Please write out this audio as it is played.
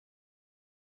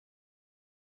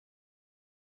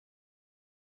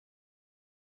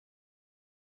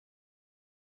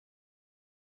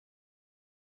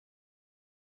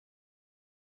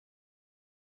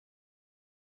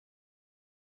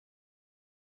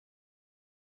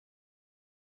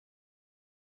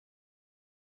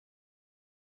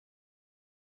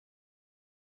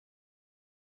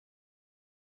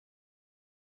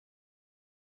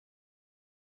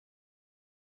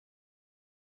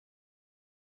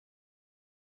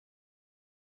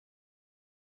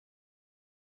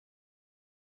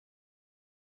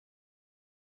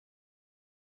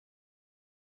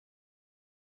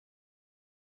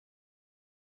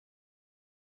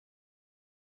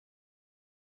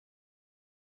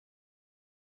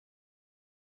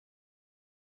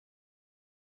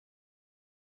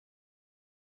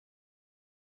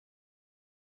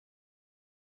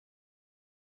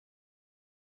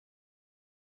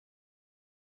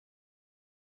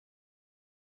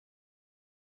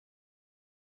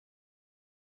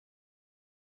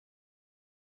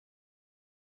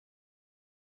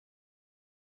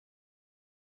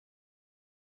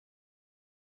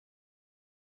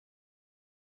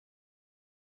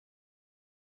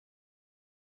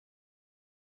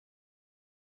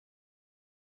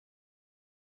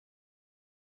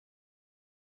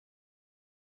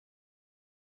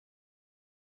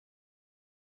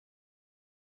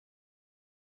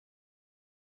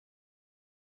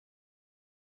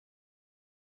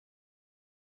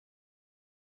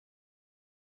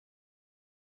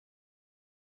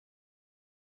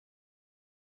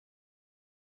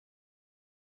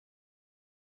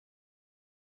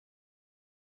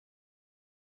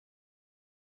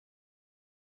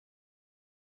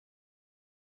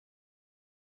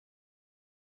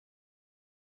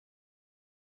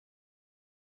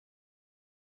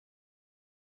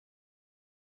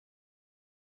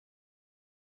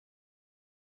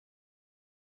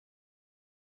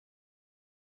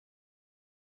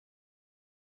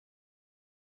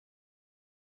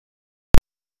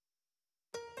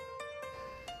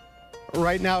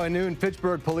Right now at noon,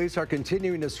 Pittsburgh police are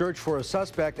continuing to search for a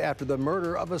suspect after the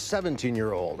murder of a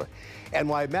 17-year-old. And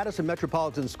why Madison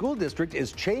Metropolitan School District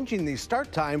is changing the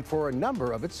start time for a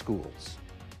number of its schools.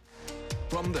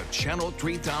 From the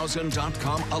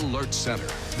Channel3000.com Alert Center,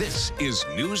 this is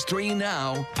News 3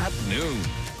 Now at noon.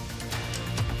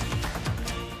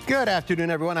 Good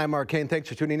afternoon, everyone. I'm Mark Kane. Thanks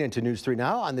for tuning in to News 3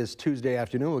 Now on this Tuesday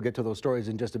afternoon. We'll get to those stories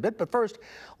in just a bit. But first,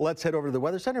 let's head over to the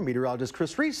Weather Center. Meteorologist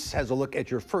Chris Reese has a look at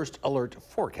your first alert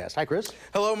forecast. Hi, Chris.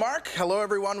 Hello, Mark. Hello,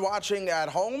 everyone watching at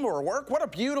home or work. What a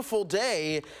beautiful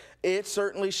day it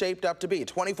certainly shaped up to be.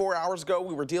 24 hours ago,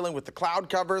 we were dealing with the cloud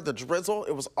cover, the drizzle.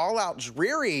 It was all out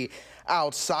dreary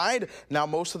outside. Now,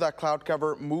 most of that cloud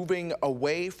cover moving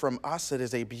away from us. It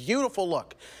is a beautiful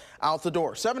look out the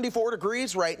door. 74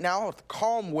 degrees right now with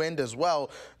calm wind as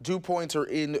well. Dew points are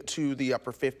into the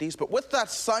upper 50s. But with that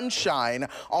sunshine,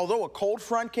 although a cold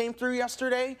front came through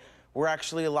yesterday, we're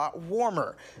actually a lot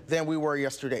warmer than we were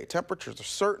yesterday. Temperatures are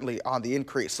certainly on the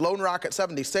increase. Lone Rock at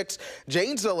 76,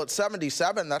 Janesville at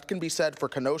 77. That can be said for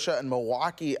Kenosha and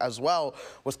Milwaukee as well.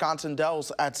 Wisconsin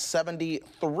Dells at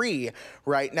 73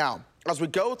 right now. As we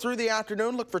go through the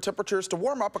afternoon, look for temperatures to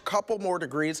warm up a couple more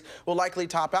degrees. We'll likely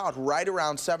top out right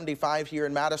around 75 here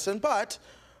in Madison. But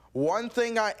one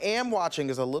thing I am watching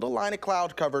is a little line of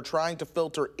cloud cover trying to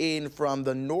filter in from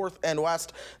the north and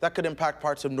west. That could impact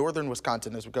parts of northern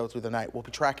Wisconsin as we go through the night. We'll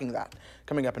be tracking that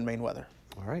coming up in Maine weather.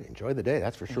 All right. Enjoy the day.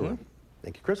 That's for sure.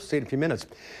 Thank you, Chris. We'll see you in a few minutes.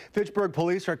 Pittsburgh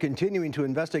police are continuing to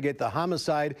investigate the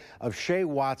homicide of Shay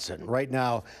Watson. Right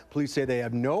now, police say they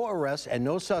have no arrests and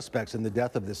no suspects in the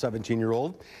death of the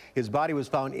 17-year-old. His body was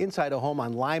found inside a home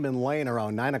on Lyman Lane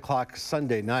around 9 o'clock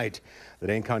Sunday night. The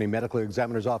Dane County Medical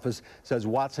Examiner's Office says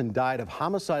Watson died of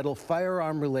homicidal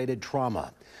firearm-related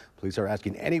trauma. Police are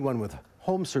asking anyone with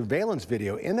home surveillance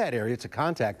video in that area to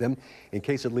contact them in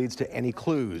case it leads to any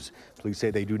clues. Police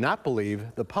say they do not believe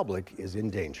the public is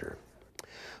in danger.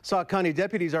 Sauk County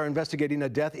deputies are investigating a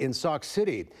death in Sauk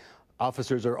City.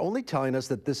 Officers are only telling us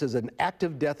that this is an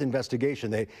active death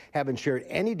investigation. They haven't shared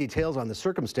any details on the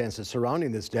circumstances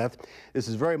surrounding this death. This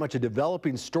is very much a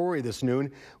developing story this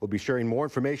noon. We'll be sharing more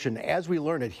information as we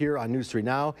learn it here on News 3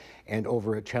 Now and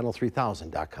over at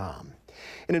Channel3000.com.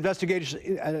 An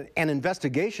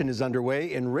investigation is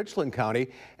underway in Richland County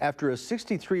after a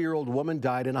 63-year-old woman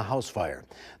died in a house fire.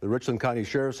 The Richland County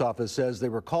Sheriff's Office says they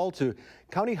were called to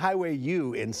County Highway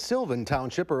U in Sylvan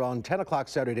Township around 10 o'clock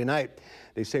Saturday night.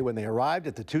 They say when they arrived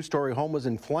at the two-story home was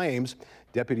in flames.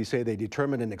 Deputies say they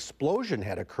determined an explosion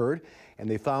had occurred, and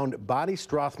they found Bonnie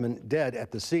Strothman dead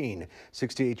at the scene.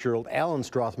 68-year-old Alan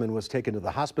Strothman was taken to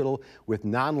the hospital with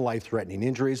non-life-threatening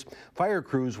injuries. Fire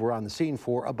crews were on the scene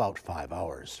for about 5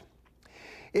 hours.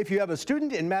 If you have a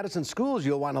student in Madison schools,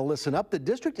 you'll want to listen up. The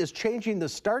district is changing the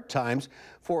start times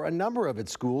for a number of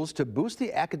its schools to boost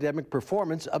the academic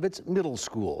performance of its middle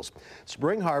schools.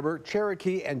 Spring Harbor,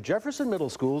 Cherokee, and Jefferson middle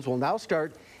schools will now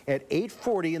start at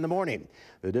 8:40 in the morning.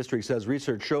 The district says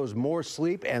research shows more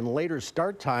sleep and later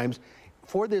start times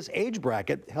for this age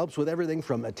bracket helps with everything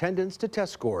from attendance to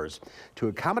test scores. To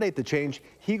accommodate the change,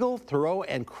 Hegel, Thoreau,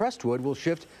 and Crestwood will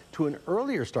shift to an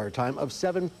earlier start time of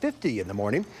 7:50 in the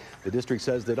morning. The district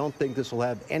says they don't think this will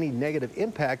have any negative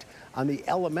impact on the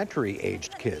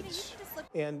elementary-aged kids.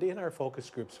 And in our focus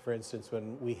groups, for instance,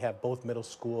 when we have both middle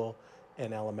school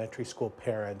and elementary school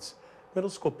parents, middle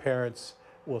school parents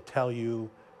will tell you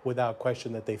without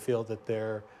question that they feel that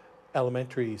their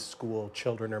elementary school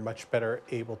children are much better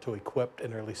able to equip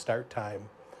an early start time,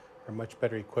 are much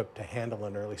better equipped to handle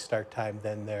an early start time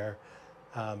than their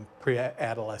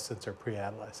pre-adolescents or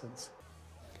pre-adolescents.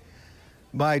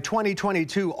 By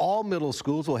 2022, all middle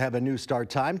schools will have a new start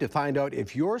time. To find out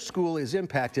if your school is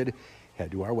impacted,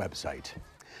 head to our website.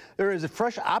 There is a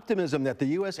fresh optimism that the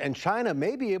U.S. and China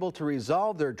may be able to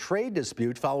resolve their trade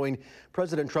dispute following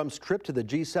President Trump's trip to the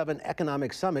G7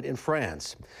 Economic Summit in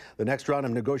France. The next round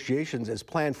of negotiations is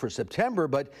planned for September,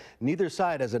 but neither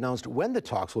side has announced when the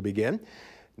talks will begin.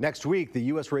 Next week, the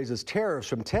U.S. raises tariffs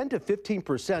from 10 to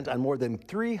 15% on more than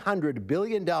 $300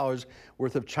 billion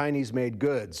worth of Chinese-made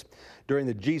goods. During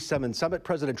the G7 summit,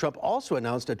 President Trump also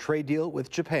announced a trade deal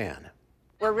with Japan.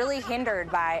 We're really hindered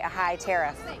by a high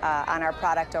tariff on our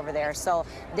product over there. So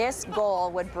this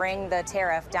goal would bring the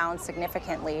tariff down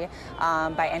significantly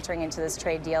by entering into this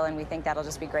trade deal, and we think that'll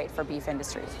just be great for beef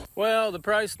industry. Well, the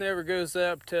price never goes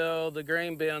up till the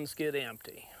grain bins get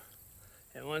empty.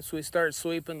 And once we start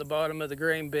sweeping the bottom of the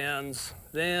grain bins,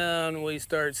 then we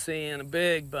start seeing a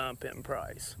big bump in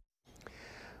price.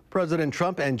 President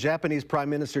Trump and Japanese Prime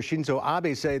Minister Shinzo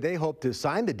Abe say they hope to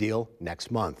sign the deal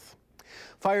next month.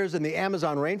 Fires in the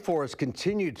Amazon rainforest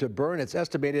continue to burn. It's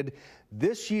estimated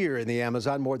this year in the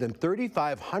Amazon, more than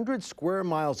 3,500 square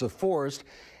miles of forest,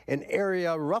 an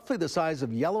area roughly the size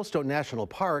of Yellowstone National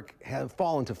Park, have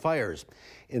fallen to fires.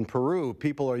 In Peru,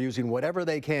 people are using whatever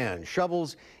they can,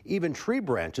 shovels, even tree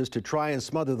branches, to try and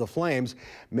smother the flames.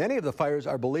 Many of the fires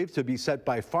are believed to be set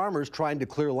by farmers trying to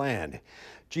clear land.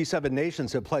 G7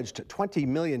 nations have pledged $20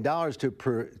 million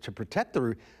to protect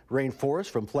the rainforest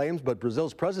from flames, but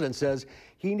Brazil's president says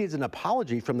he needs an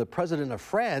apology from the president of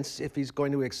France if he's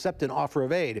going to accept an offer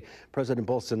of aid. President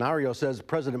Bolsonaro says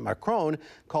President Macron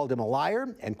called him a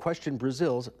liar and questioned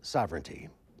Brazil's sovereignty.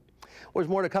 Well, there's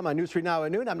more to come on News 3 Now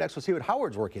at noon. I'm next. We'll see what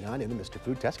Howard's working on in the Mr.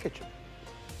 Food Test Kitchen.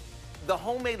 The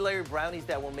homemade layered brownies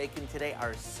that we're making today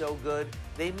are so good,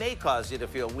 they may cause you to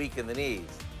feel weak in the knees.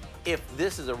 If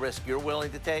this is a risk you're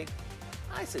willing to take,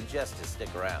 I suggest to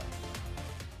stick around.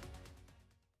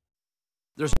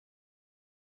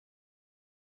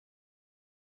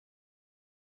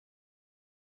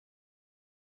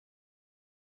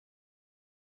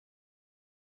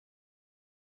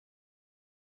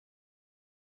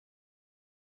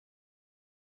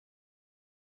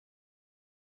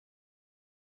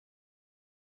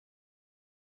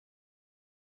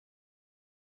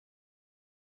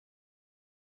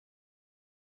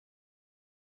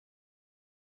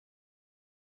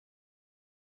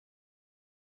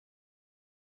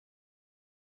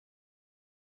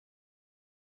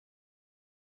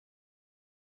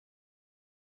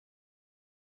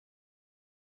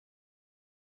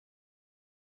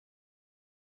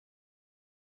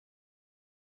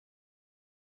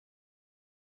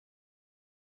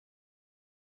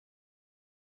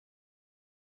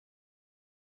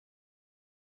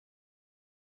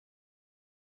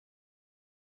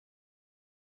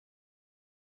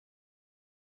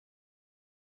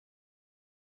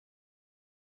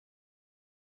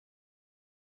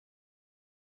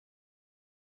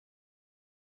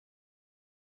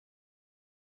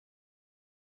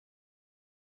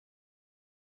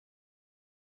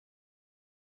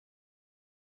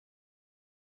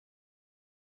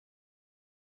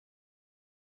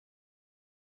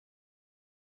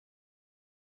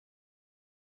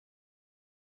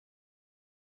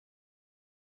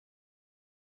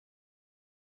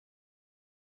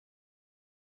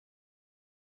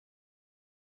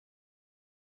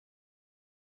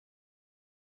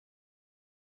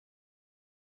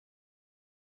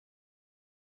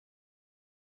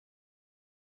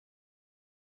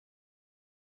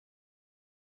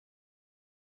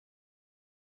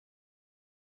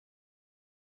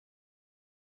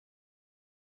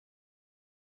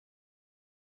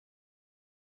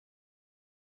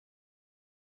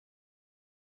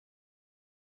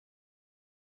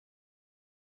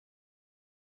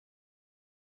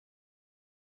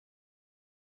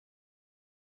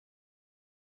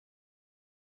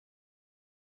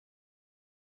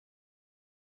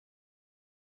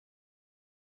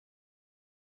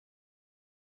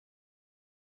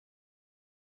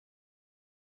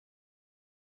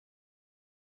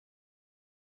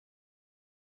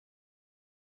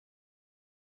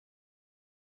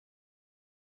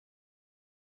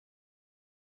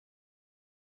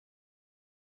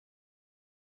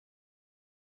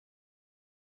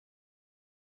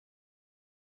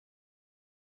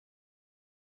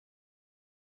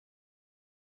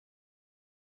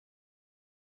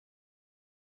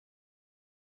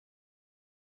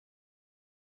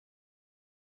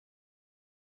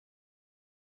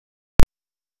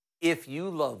 If you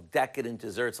love decadent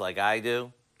desserts like I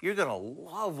do, you're gonna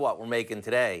love what we're making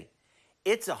today.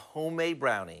 It's a homemade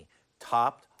brownie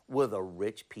topped with a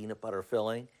rich peanut butter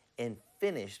filling and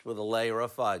finished with a layer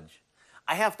of fudge.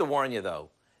 I have to warn you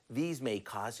though, these may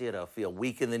cause you to feel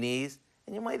weak in the knees,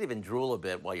 and you might even drool a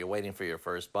bit while you're waiting for your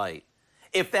first bite.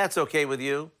 If that's okay with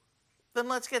you, then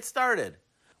let's get started.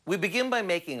 We begin by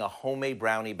making a homemade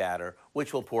brownie batter,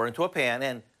 which we'll pour into a pan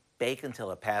and bake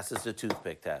until it passes the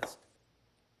toothpick test.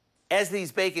 As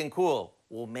these bake and cool,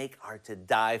 we'll make our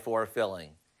to-die-for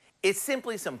filling. It's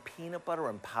simply some peanut butter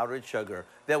and powdered sugar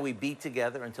that we beat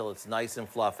together until it's nice and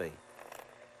fluffy.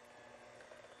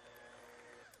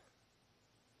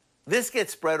 This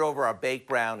gets spread over our baked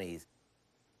brownies.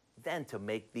 Then to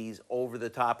make these over the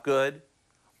top good,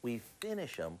 we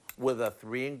finish them with a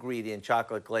 3-ingredient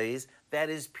chocolate glaze that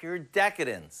is pure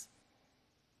decadence.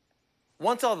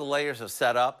 Once all the layers are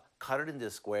set up, cut it into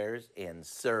squares and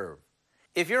serve.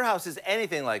 If your house is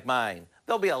anything like mine,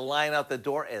 there'll be a line out the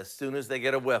door as soon as they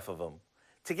get a whiff of them.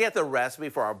 To get the recipe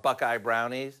for our Buckeye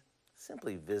brownies,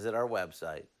 simply visit our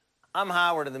website. I'm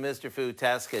Howard in the Mr. Food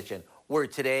Test Kitchen, where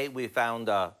today we found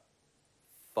a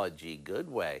fudgy good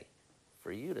way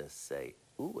for you to say,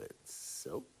 ooh, it's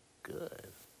so good.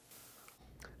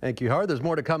 Thank you, Howard. There's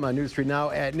more to come on News 3 Now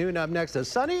at noon. Up next, a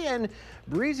sunny and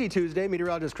breezy Tuesday.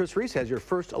 Meteorologist Chris Reese has your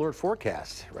first alert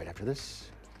forecast right after this.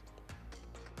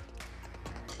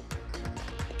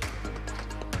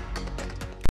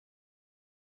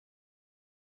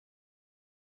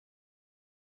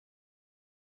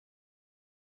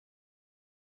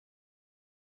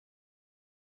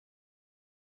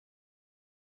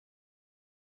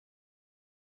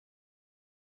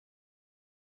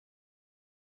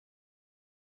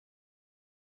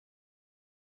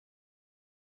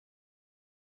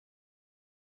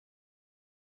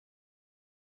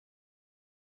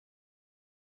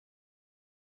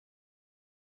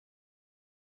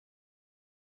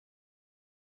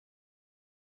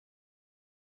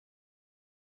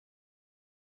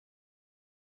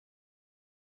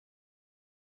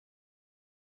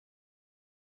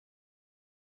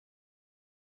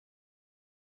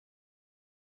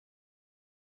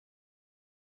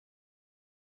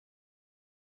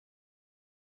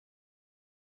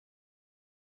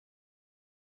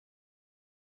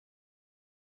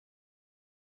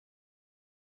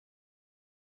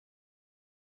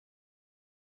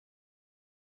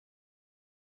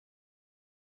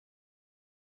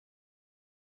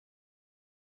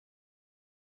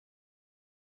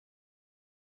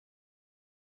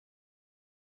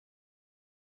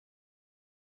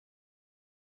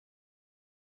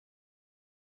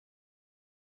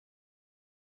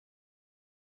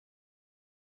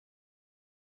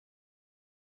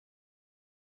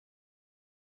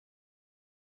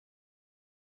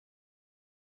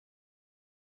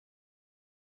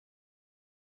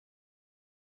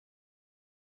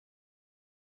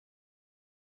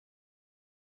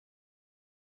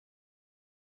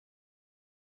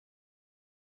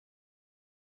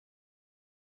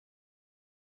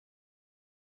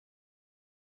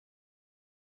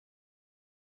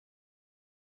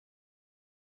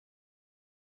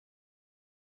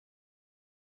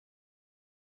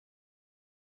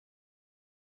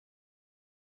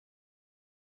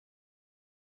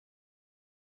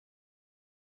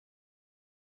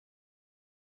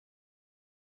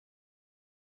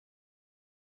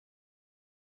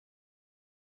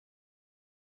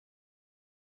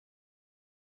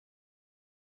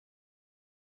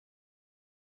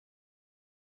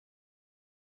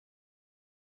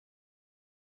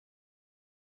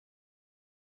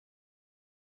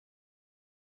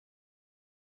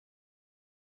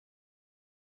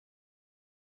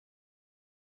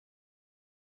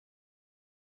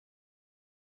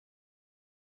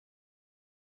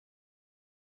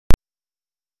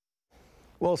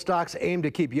 Well, stocks aim to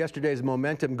keep yesterday's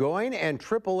momentum going, and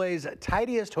AAA's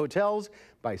tidiest hotels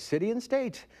by city and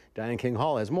state. Diane King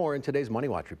Hall has more in today's Money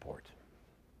Watch report.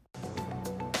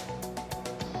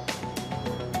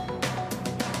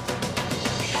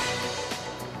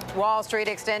 Wall Street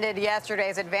extended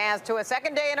yesterday's advance to a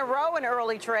second day in a row in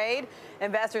early trade.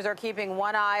 Investors are keeping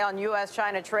one eye on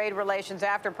U.S.-China trade relations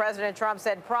after President Trump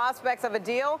said prospects of a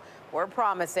deal were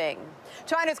promising.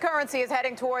 China's currency is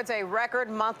heading towards a record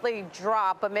monthly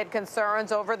drop amid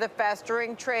concerns over the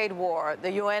festering trade war.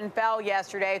 The yuan fell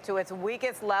yesterday to its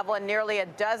weakest level in nearly a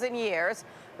dozen years.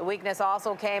 The weakness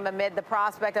also came amid the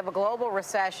prospect of a global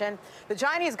recession. The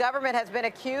Chinese government has been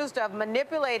accused of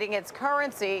manipulating its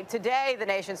currency. Today, the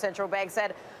nation's central bank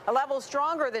said a level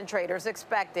stronger than traders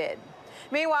expected.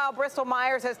 Meanwhile,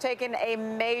 Bristol-Myers has taken a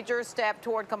major step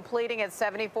toward completing its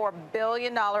 $74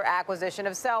 billion acquisition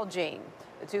of Celgene.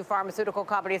 The two pharmaceutical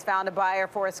companies found a buyer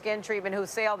for a skin treatment whose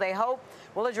sale they hope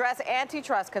will address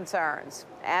antitrust concerns.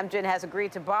 Amgen has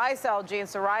agreed to buy Celgene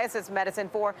psoriasis medicine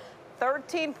for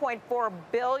 $13.4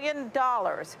 billion.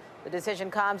 The decision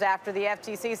comes after the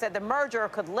FTC said the merger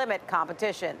could limit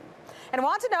competition. And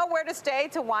want to know where to stay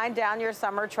to wind down your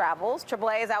summer travels?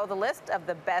 AAA is out with a list of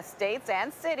the best states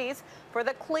and cities for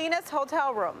the cleanest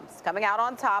hotel rooms. Coming out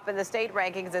on top in the state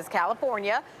rankings is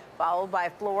California, followed by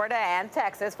Florida and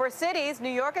Texas. For cities, New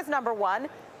York is #1,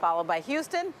 followed by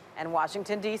Houston and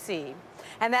Washington, D.C.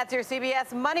 And that's your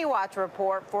CBS Money Watch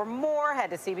report. For more, head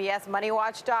to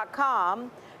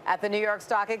cbsmoneywatch.com. At the New York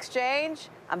Stock Exchange,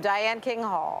 I'm Diane King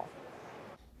Hall.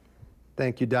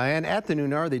 Thank you, Diane. At the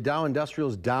noon hour, the Dow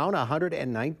Industrials down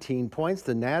 119 points.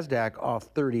 The NASDAQ off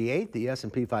 38. The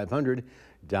S&P 500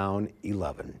 down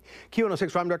 11.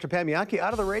 Q106 Farm Director Pam Yankee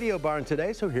out of the radio barn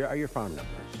today, so here are your farm numbers.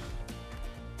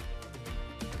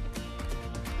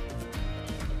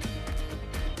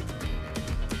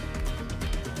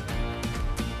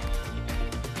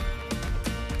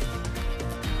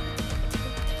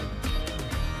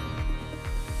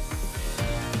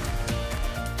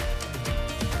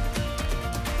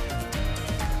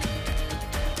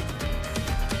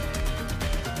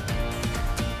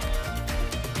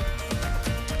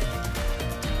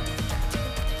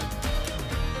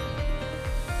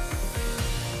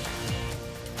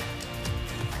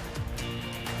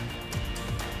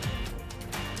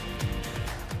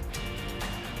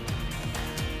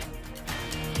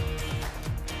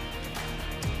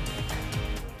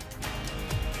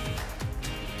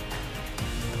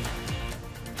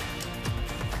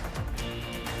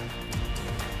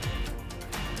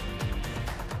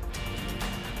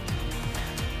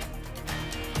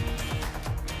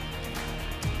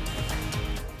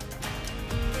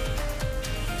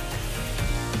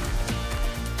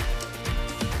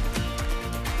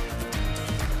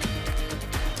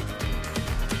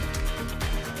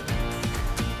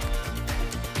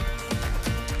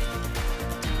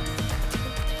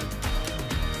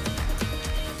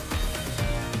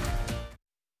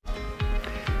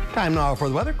 Time now for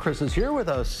the weather. Chris is here with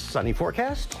a sunny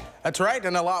forecast. That's right,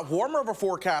 and a lot warmer of a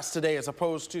forecast today as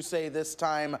opposed to, say, this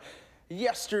time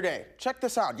yesterday. Check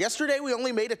this out. Yesterday, we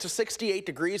only made it to 68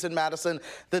 degrees in Madison.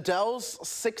 The Dells,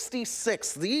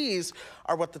 66. These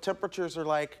are what the temperatures are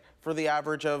like for the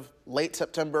average of late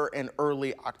September and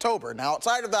early October. Now,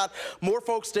 outside of that, more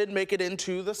folks did make it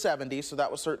into the 70s, so that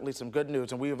was certainly some good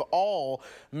news, and we have all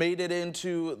made it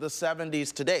into the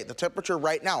 70s today. The temperature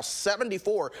right now,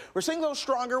 74. We're seeing those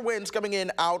stronger winds coming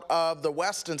in out of the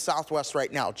west and southwest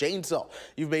right now. Janesville,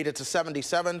 you've made it to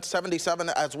 77, 77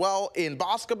 as well in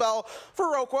Boscobel.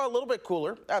 Viroqua, a little bit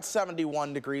cooler at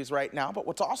 71 degrees right now, but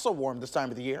what's also warm this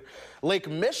time of the year, Lake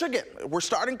Michigan, we're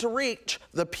starting to reach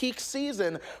the peak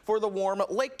season for the warm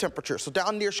lake temperature. So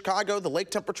down near Chicago, the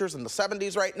lake temperatures in the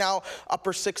 70s right now,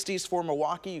 upper 60s for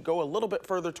Milwaukee. You go a little bit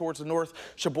further towards the north,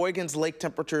 Sheboygan's lake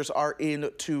temperatures are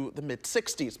into the mid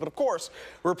 60s. But of course,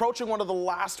 we're approaching one of the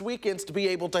last weekends to be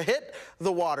able to hit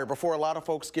the water before a lot of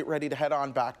folks get ready to head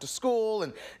on back to school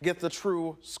and get the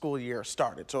true school year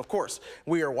started. So of course,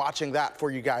 we are watching that for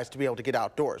you guys to be able to get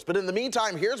outdoors. But in the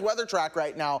meantime, here's Weather Track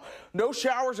right now. No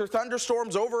showers or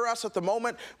thunderstorms over us at the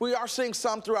moment. We are seeing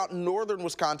some throughout northern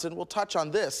Wisconsin. We'll touch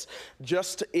on this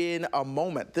just in a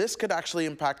moment. This could actually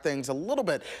impact things a little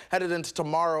bit headed into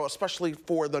tomorrow, especially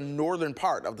for the northern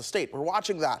part of the state. We're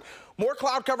watching that. More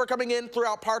cloud cover coming in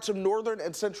throughout parts of northern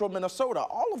and central Minnesota.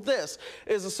 All of this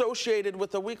is associated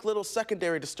with a weak little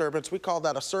secondary disturbance. We call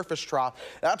that a surface trough.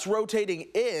 That's rotating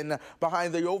in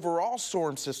behind the overall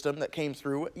storm system that came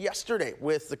through yesterday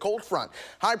with the cold front.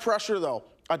 High pressure, though,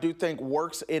 I do think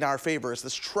works in our favor. As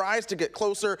this tries to get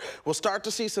closer, we'll start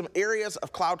to see some areas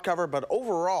of cloud cover, but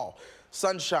overall,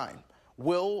 sunshine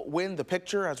will win the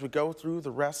picture as we go through the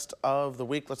rest of the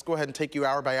week. Let's go ahead and take you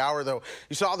hour by hour, though.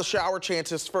 You saw the shower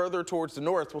chances further towards the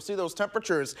north. We'll see those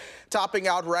temperatures topping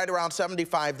out right around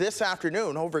 75 this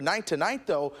afternoon. Overnight tonight,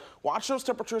 though, watch those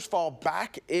temperatures fall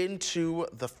back into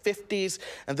the 50s,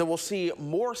 and then we'll see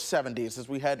more 70s as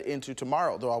we head into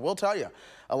tomorrow, though I will tell you,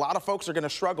 a lot of folks are going to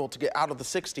struggle to get out of the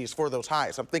 60s for those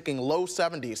highs. I'm thinking low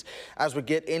 70s as we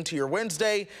get into your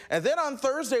Wednesday. And then on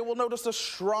Thursday, we'll notice a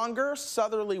stronger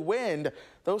southerly wind.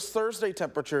 Those Thursday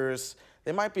temperatures,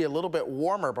 they might be a little bit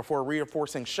warmer before a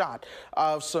reinforcing shot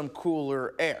of some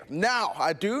cooler air. Now,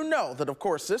 I do know that, of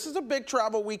course, this is a big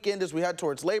travel weekend as we head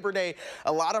towards Labor Day.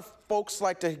 A lot of folks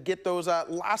like to get those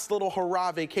last little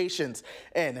hurrah vacations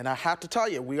in. And I have to tell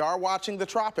you, we are watching the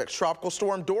tropics. Tropical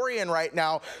storm Dorian right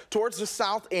now towards the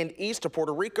south and east of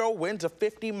Puerto Rico, winds of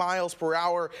 50 miles per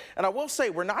hour. And I will say,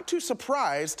 we're not too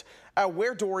surprised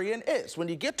where Dorian is. When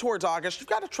you get towards August, you've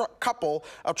got a couple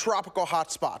of tropical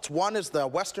hotspots. One is the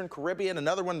Western Caribbean,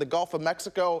 another one the Gulf of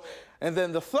Mexico, and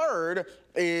then the third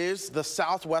is the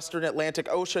southwestern Atlantic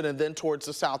Ocean and then towards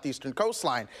the southeastern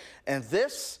coastline. And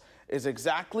this is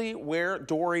exactly where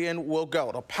Dorian will go.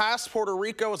 It'll pass Puerto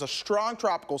Rico as a strong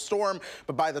tropical storm,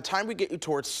 but by the time we get you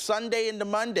towards Sunday into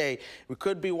Monday, we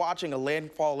could be watching a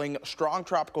landfalling strong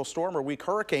tropical storm or weak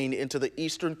hurricane into the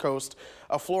eastern coast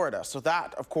of Florida. So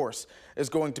that, of course, is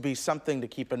going to be something to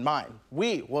keep in mind.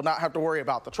 We will not have to worry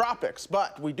about the tropics,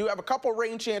 but we do have a couple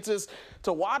rain chances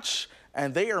to watch,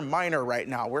 and they are minor right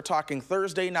now. We're talking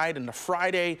Thursday night into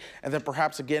Friday, and then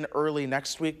perhaps again early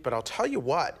next week. But I'll tell you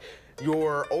what,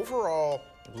 your overall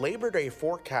Labor Day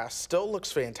forecast still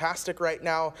looks fantastic right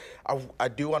now. I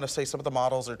do want to say some of the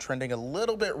models are trending a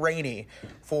little bit rainy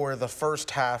for the first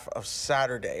half of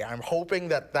Saturday. I'm hoping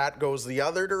that that goes the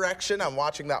other direction. I'm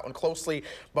watching that one closely.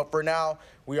 But for now,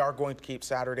 we are going to keep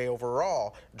Saturday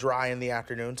overall dry in the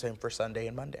afternoon. Same for Sunday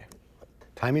and Monday.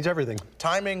 Timing's everything.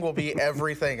 Timing will be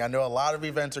everything. I know a lot of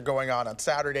events are going on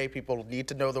Saturday. People need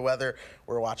to know the weather.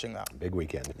 We're watching that. Big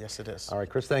weekend. Yes, it is. All right,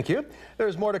 Chris, thank you.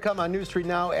 There's more to come on News 3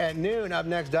 Now at noon. Up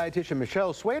next, dietitian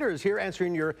Michelle Swader is here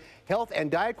answering your health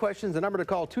and diet questions. The number to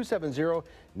call,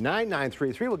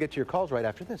 270-9933. We'll get to your calls right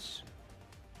after this.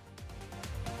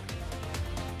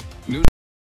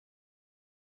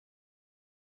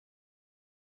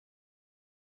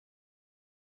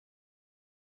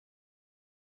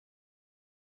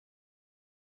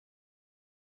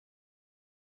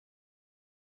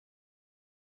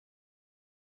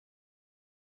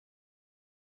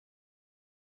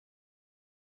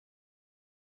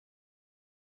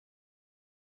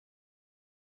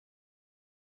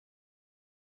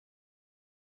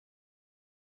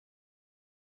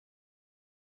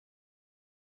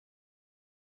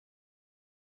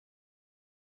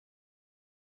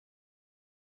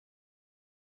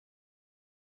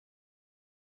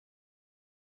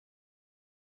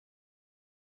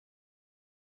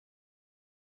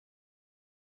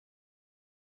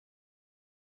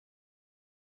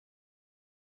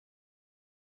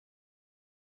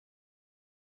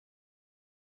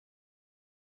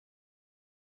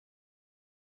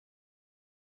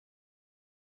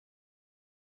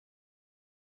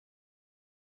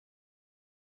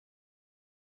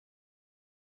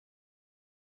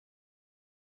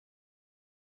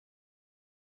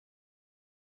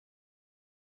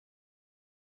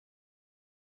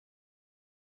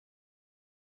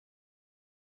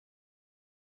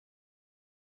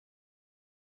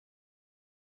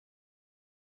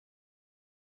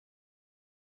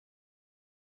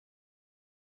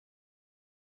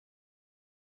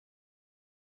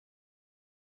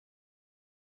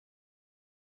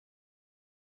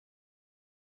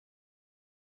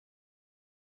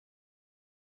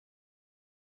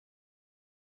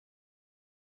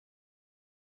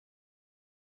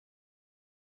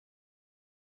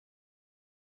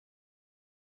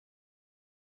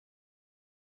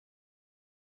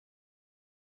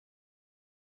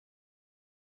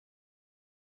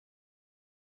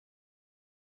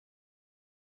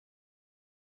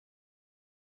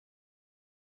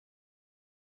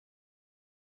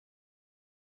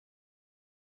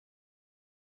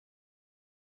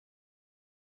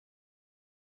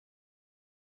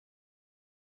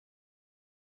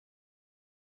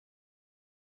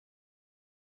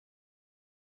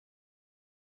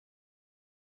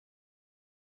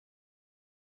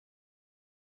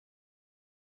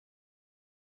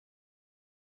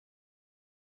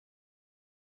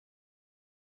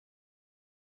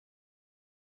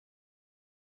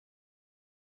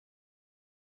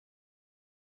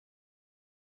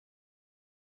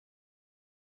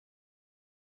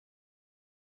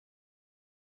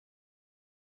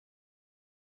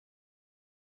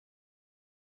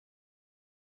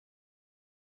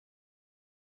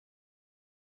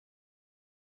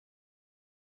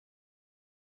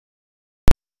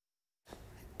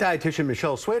 Dietitian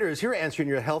Michelle Swader is here answering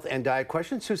your health and diet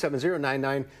questions.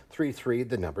 270-9933,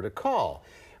 the number to call.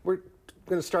 We're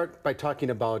going to start by talking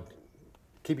about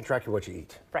keeping track of what you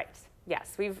eat. Right.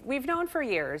 Yes. We've known for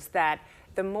years that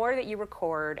the more that you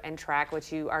record and track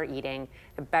what you are eating,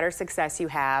 the better success you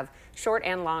have, short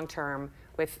and long term,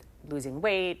 with losing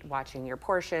weight, watching your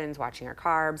portions, watching your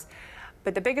carbs.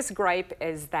 But the biggest gripe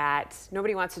is that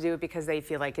nobody wants to do it because they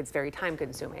feel like it's very time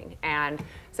consuming. And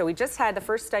so we just had the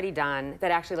first study done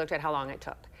that actually looked at how long it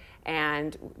took.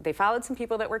 And they followed some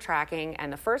people that were tracking,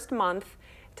 and the first month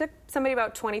it took somebody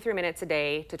about 23 minutes a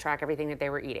day to track everything that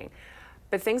they were eating.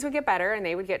 But things would get better and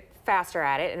they would get faster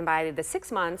at it, and by the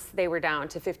 6 months they were down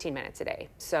to 15 minutes a day.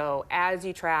 So as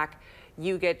you track,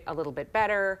 you get a little bit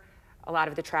better. A lot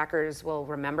of the trackers will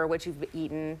remember what you've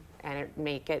eaten and it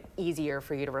make it easier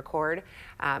for you to record.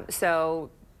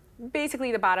 So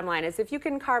basically the bottom line is if you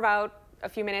can carve out a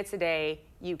few minutes a day,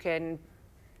 you can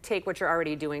take what you're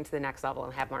already doing to the next level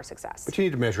and have more success. But you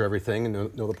need to measure everything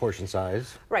and know the portion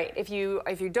size. Right. If you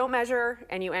don't measure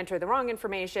and you enter the wrong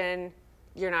information,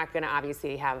 you're not going to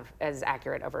obviously have as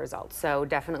accurate of a result. So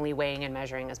definitely weighing and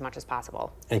measuring as much as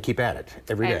possible. And keep at it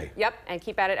every day. Yep, and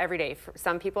keep at it every day.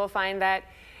 Some people find that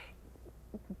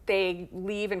they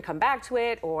leave and come back to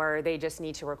it, or they just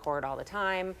need to record all the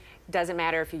time. Doesn't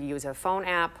matter if you use a phone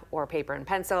app or paper and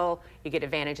pencil, you get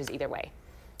advantages either way.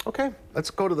 Okay,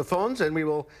 let's go to the phones and we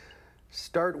will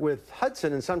start with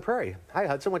Hudson in Sun Prairie. Hi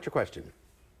Hudson, what's your question?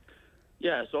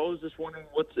 Yeah, so I was just wondering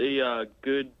what's a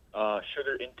good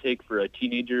sugar intake for a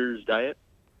teenager's diet?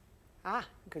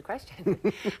 Good question.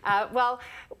 Well,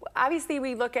 obviously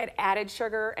we look at added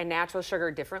sugar and natural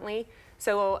sugar differently.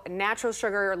 So natural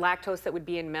sugar, lactose that would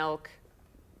be in milk,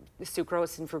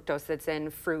 sucrose and fructose that's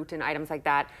in fruit and items like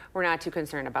that, we're not too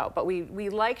concerned about. But we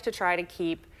like to try to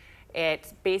keep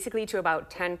it basically to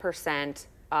about 10%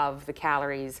 of the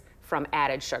calories from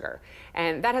added sugar.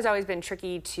 And that has always been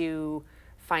tricky to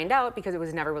find out because it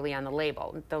was never really on the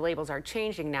label. The labels are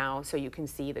changing now so you can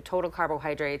see the total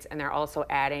carbohydrates, and they're also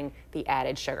adding the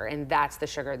added sugar, and that's the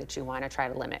sugar that you want to try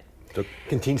to limit. So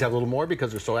can teens have a little more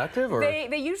because they're so active? Or?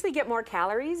 They usually get more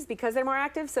calories because they're more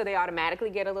active, so they automatically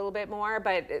get a little bit more,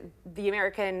 but the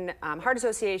American Heart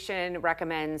Association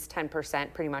recommends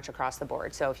 10% pretty much across the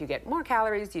board. So if you get more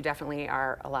calories, you definitely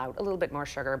are allowed a little bit more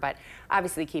sugar, but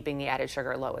obviously keeping the added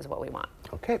sugar low is what we want.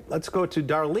 Okay, let's go to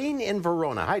Darlene in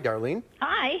Verona. Hi, Darlene.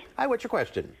 Hi. Hi, what's your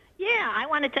question? Yeah, I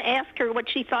wanted to ask her what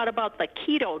she thought about the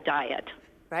keto diet.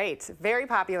 Right, very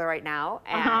popular right now.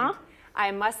 And I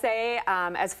must say,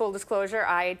 as full disclosure,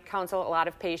 I counsel a lot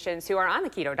of patients who are on the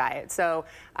keto diet. So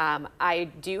I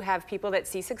do have people that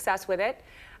see success with it.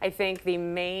 I think the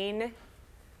main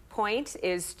point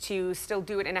is to still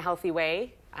do it in a healthy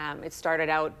way. It started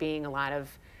out being a lot of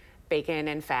bacon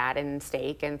and fat and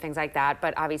steak and things like that,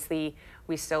 but obviously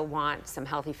we still want some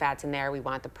healthy fats in there. We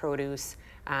want the produce.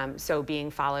 So being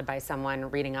followed by someone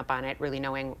reading up on it, really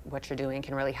knowing what you're doing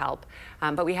can really help.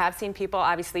 But we have seen people,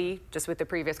 obviously, just with the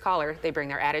previous caller, they bring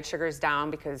their added sugars down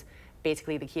because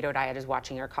basically the keto diet is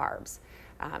watching your carbs.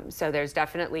 So there's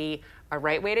definitely a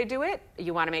right way to do it.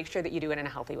 You want to make sure that you do it in a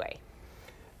healthy way.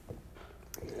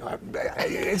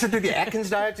 Is it the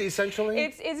Atkins diet, essentially?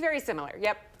 It's very similar,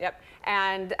 yep.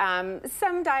 And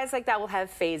some diets like that will have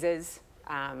phases,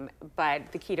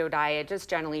 but the keto diet just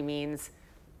generally means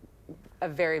a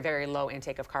very, very low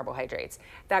intake of carbohydrates.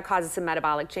 That causes some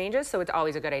metabolic changes, so it's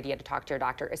always a good idea to talk to your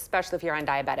doctor, especially if you're on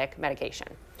diabetic medication.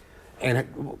 And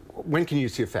when can you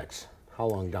see effects? How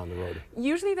long down the road?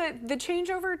 Usually the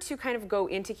changeover to kind of go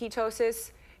into ketosis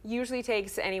usually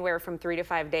takes anywhere from 3 to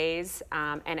 5 days,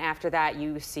 and after that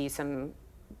you see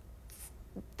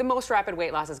the most rapid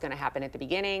weight loss is going to happen at the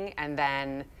beginning, and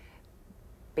then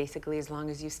basically as long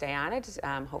as you stay on it,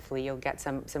 hopefully you'll get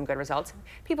some good results.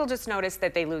 People just notice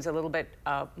that they lose a little bit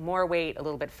more weight a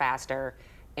little bit faster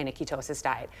in a ketosis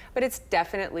diet, but it's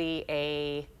definitely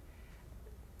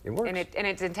it works. And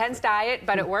it's intense diet,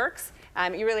 but it works.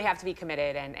 You really have to be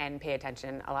committed and pay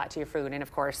attention a lot to your food, and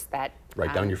of course that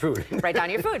write down your food. Write down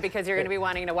your food because you're going to be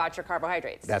wanting to watch your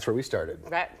carbohydrates. That's where we started.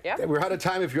 Yeah. We're out of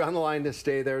time. If you're on the line, to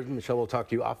stay there. Michelle will talk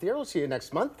to you off the air. We'll see you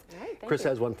next month. All right, Chris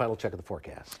has one final check of the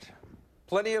forecast.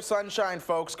 Plenty of sunshine,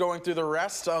 folks, going through the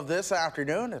rest of this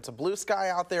afternoon. It's a blue sky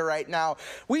out there right now.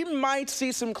 We might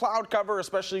see some cloud cover,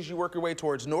 especially as you work your way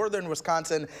towards northern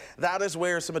Wisconsin. That is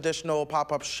where some additional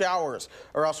pop-up showers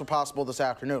are also possible this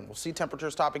afternoon. We'll see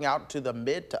temperatures topping out to the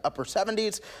mid to upper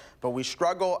 70s, but we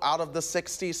struggle out of the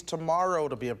 60s tomorrow.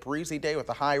 To be a breezy day with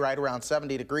a high right around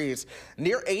 70 degrees.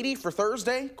 Near 80 for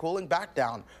Thursday, cooling back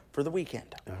down for the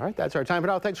weekend. All right, that's our time for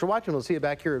now. Thanks for watching. We'll see you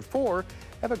back here at 4.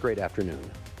 Have a great afternoon.